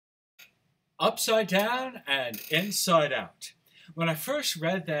Upside down and inside out. When I first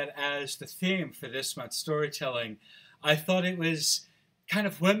read that as the theme for this month's storytelling, I thought it was kind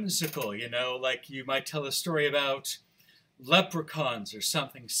of whimsical, like you might tell a story about leprechauns or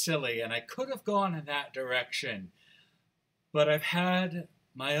something silly, and I could have gone in that direction. But I've had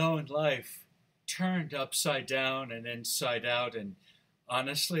my own life turned upside down and inside out, and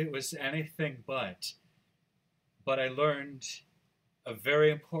honestly, it was anything but. But I learned a very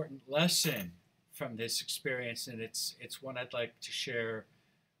important lesson from this experience, and it's one I'd like to share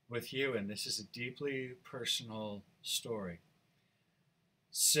with you, and this is a deeply personal story.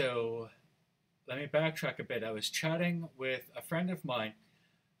 So let me backtrack a bit. I was chatting with a friend of mine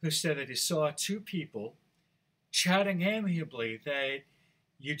who said that he saw two people chatting amiably that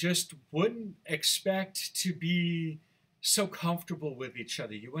you just wouldn't expect to be so comfortable with each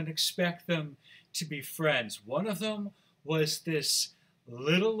other. You wouldn't expect them to be friends. One of them was this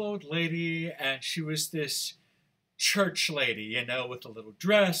little old lady, and she was this church lady, with the little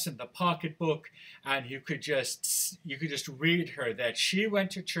dress and the pocketbook, and you could just read her that she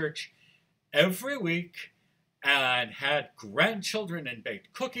went to church every week and had grandchildren and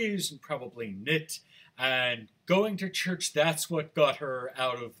baked cookies and probably knit, and going to church, that's what got her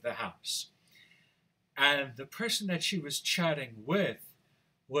out of the house. And the person that she was chatting with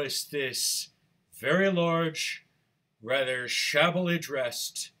was this very large, rather shabbily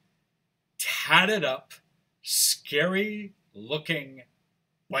dressed, tatted up, scary looking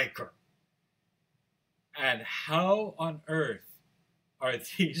biker. And how on earth are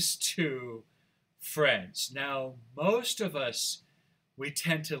these two friends? Now, most of us, we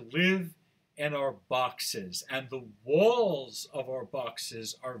tend to live in our boxes, and the walls of our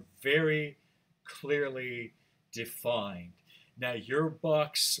boxes are very clearly defined. Now, your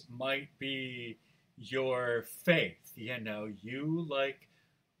box might be your faith. You like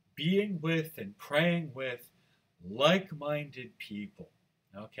being with and praying with like-minded people,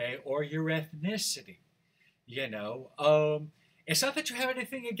 okay? Or your ethnicity, It's not that you have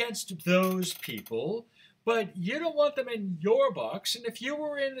anything against those people, but you don't want them in your box, and if you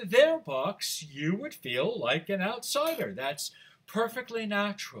were in their box, you would feel like an outsider. That's perfectly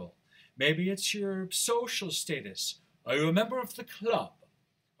natural. Maybe it's your social status. Are you a member of the club?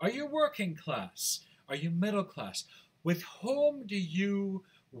 Are you working class? Are you middle class? With whom do you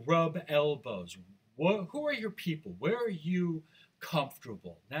rub elbows? Who are your people? Where are you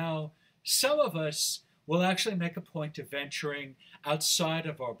comfortable? Now, some of us will actually make a point of venturing outside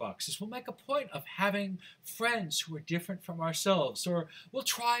of our boxes. We'll make a point of having friends who are different from ourselves, or we'll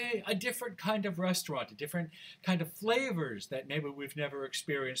try a different kind of restaurant, a different kind of flavors that maybe we've never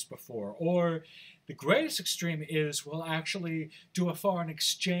experienced before. Or the greatest extreme is we'll actually do a foreign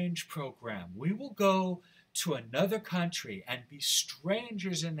exchange program. We will go to another country and be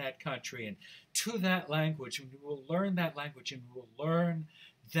strangers in that country and to that language, and we will learn that language and we will learn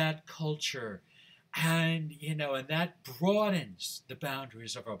that culture. And, and that broadens the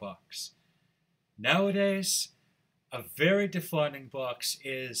boundaries of our box. Nowadays, a very defining box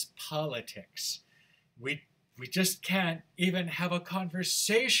is politics. We just can't even have a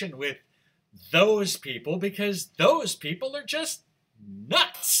conversation with those people because those people are just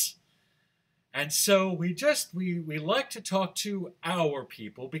nuts. And so we like to talk to our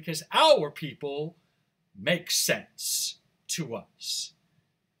people because our people make sense to us.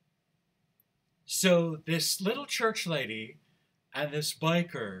 So this little church lady and this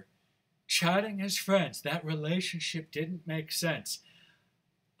biker chatting as friends, that relationship didn't make sense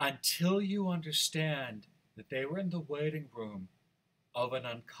until you understand that they were in the waiting room of an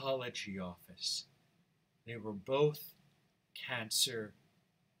oncology office. They were both cancer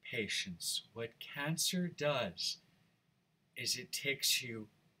patients. What cancer does is it takes you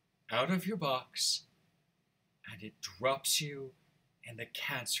out of your box and it drops you in the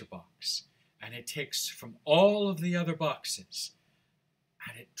cancer box. And it takes from all of the other boxes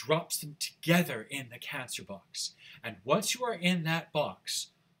and it drops them together in the cancer box. And once you are in that box,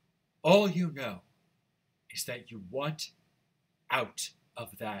 all you know is that you want out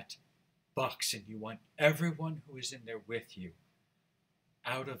of that box, and you want everyone who is in there with you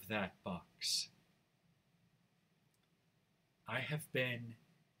out of that box. I have been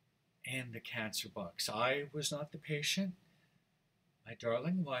in the cancer box. I was not the patient. My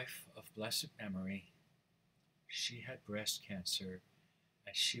darling wife of blessed memory, she had breast cancer,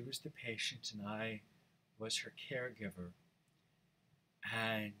 and she was the patient, and I was her caregiver.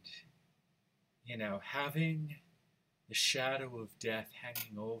 And, having the shadow of death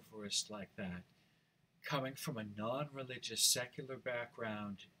hanging over us like that, coming from a non-religious, secular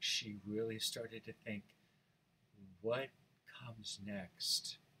background, she really started to think, what comes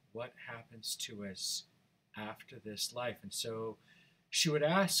next? what happens to us after this life. And so she would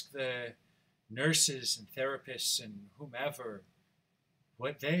ask the nurses and therapists and whomever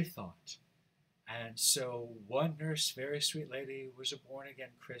what they thought. And so one nurse, very sweet lady, was a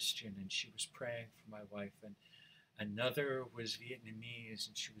born-again Christian, and she was praying for my wife. And another was Vietnamese,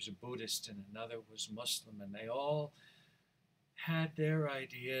 and she was a Buddhist, and another was Muslim. And they all had their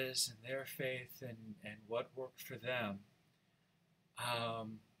ideas and their faith and what worked for them.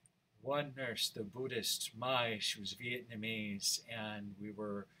 One nurse, the Buddhist, Mai, she was Vietnamese, and we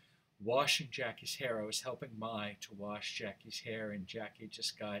were washing Jackie's hair. I was helping Mai to wash Jackie's hair, and Jackie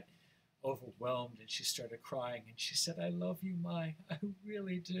just got overwhelmed, and she started crying, and she said, "I love you, Mai. I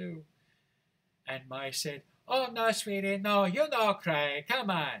really do." And Mai said, "Oh, no, sweetie, no, you don't cry. Come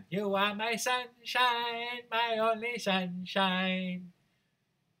on. You are my sunshine, my only sunshine."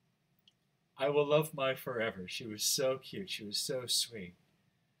 I will love Mai forever. She was so cute. She was so sweet.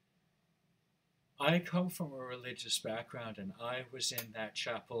 I come from a religious background, and I was in that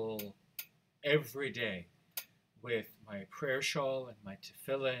chapel every day with my prayer shawl and my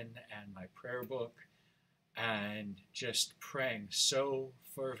tefillin and my prayer book, and just praying so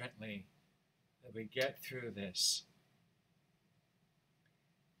fervently that we get through this.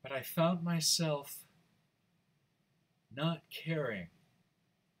 But I found myself not caring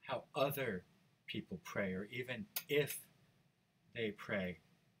how other people pray, or even if they pray.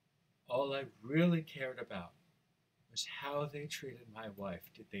 All I really cared about was how they treated my wife.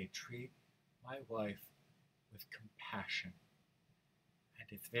 Did they treat my wife with compassion?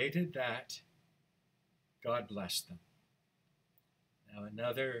 And if they did that, God bless them. Now,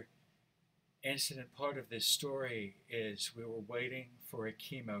 another incident part of this story is we were waiting for a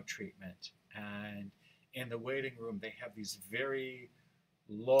chemo treatment, and in the waiting room they have these very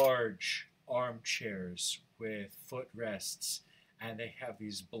large armchairs with footrests, and they have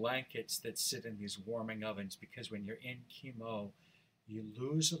these blankets that sit in these warming ovens, because when you're in chemo, you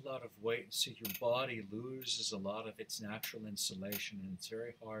lose a lot of weight, so your body loses a lot of its natural insulation, and it's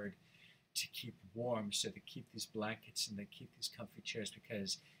very hard to keep warm. So they keep these blankets and they keep these comfy chairs,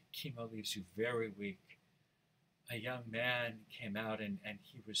 because chemo leaves you very weak. A young man came out, and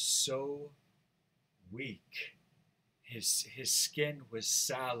he was so weak. His skin was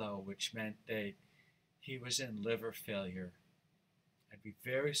sallow, which meant that he was in liver failure. I'd be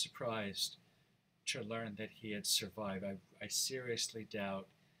very surprised to learn that he had survived. I seriously doubt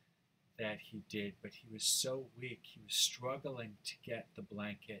that he did, but he was so weak. He was struggling to get the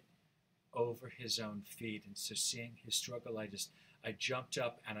blanket over his own feet, and so seeing his struggle, I jumped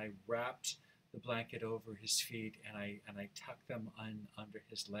up and I wrapped the blanket over his feet, and I tucked them under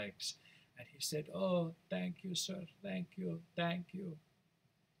his legs. And he said, "Oh, thank you, sir. Thank you. Thank you."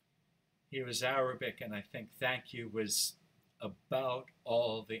 He was Arabic, and I think thank you was about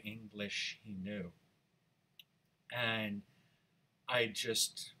all the English he knew. And I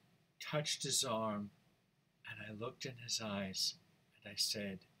just touched his arm, and I looked in his eyes, and I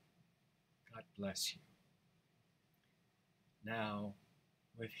said, "God bless you." Now,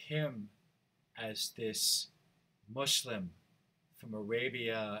 with him as this Muslim from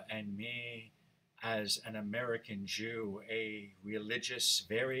Arabia, and me as an American Jew, a religious,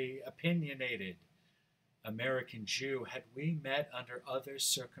 very opinionated American Jew, had we met under other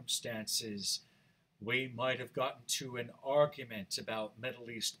circumstances, we might have gotten to an argument about Middle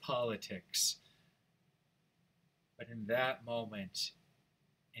East politics. But in that moment,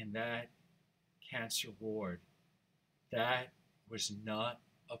 in that cancer ward, that was not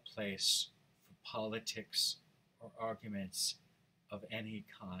a place for politics or arguments of any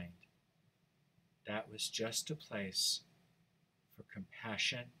kind. That was just a place for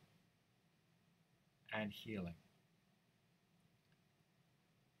compassion and healing.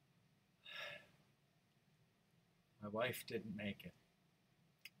 My wife didn't make it.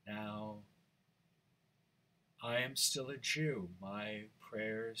 Now, I am still a Jew. My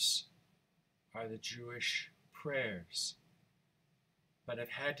prayers are the Jewish prayers. But I've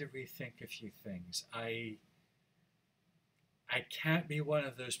had to rethink a few things. I can't be one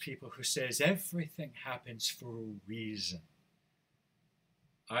of those people who says everything happens for a reason.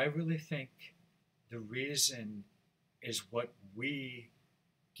 I really think the reason is what we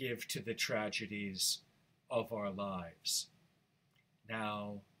give to the tragedies of our lives.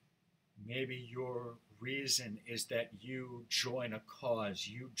 Now, maybe your reason is that you join a cause,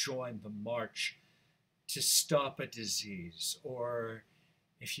 you join the march to stop a disease, or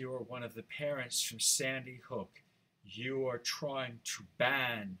if you are one of the parents from Sandy Hook, you are trying to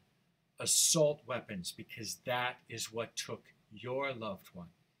ban assault weapons because that is what took your loved one.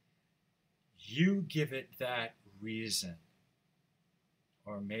 You give it that reason.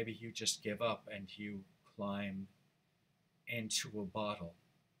 or maybe you just give up and you climb into a bottle.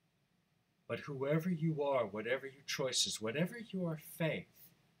 But whoever you are, whatever your choices, whatever your faith,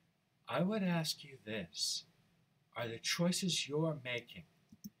 I would ask you this. Are the choices you're making,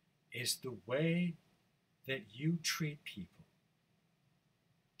 is the way that you treat people,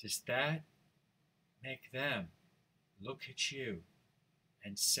 does that make them look at you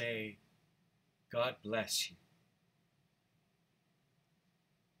and say, God bless you?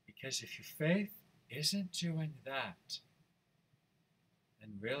 Because if your faith isn't doing that,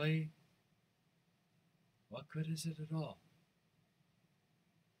 then really, what good is it at all?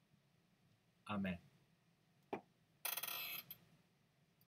 Amen.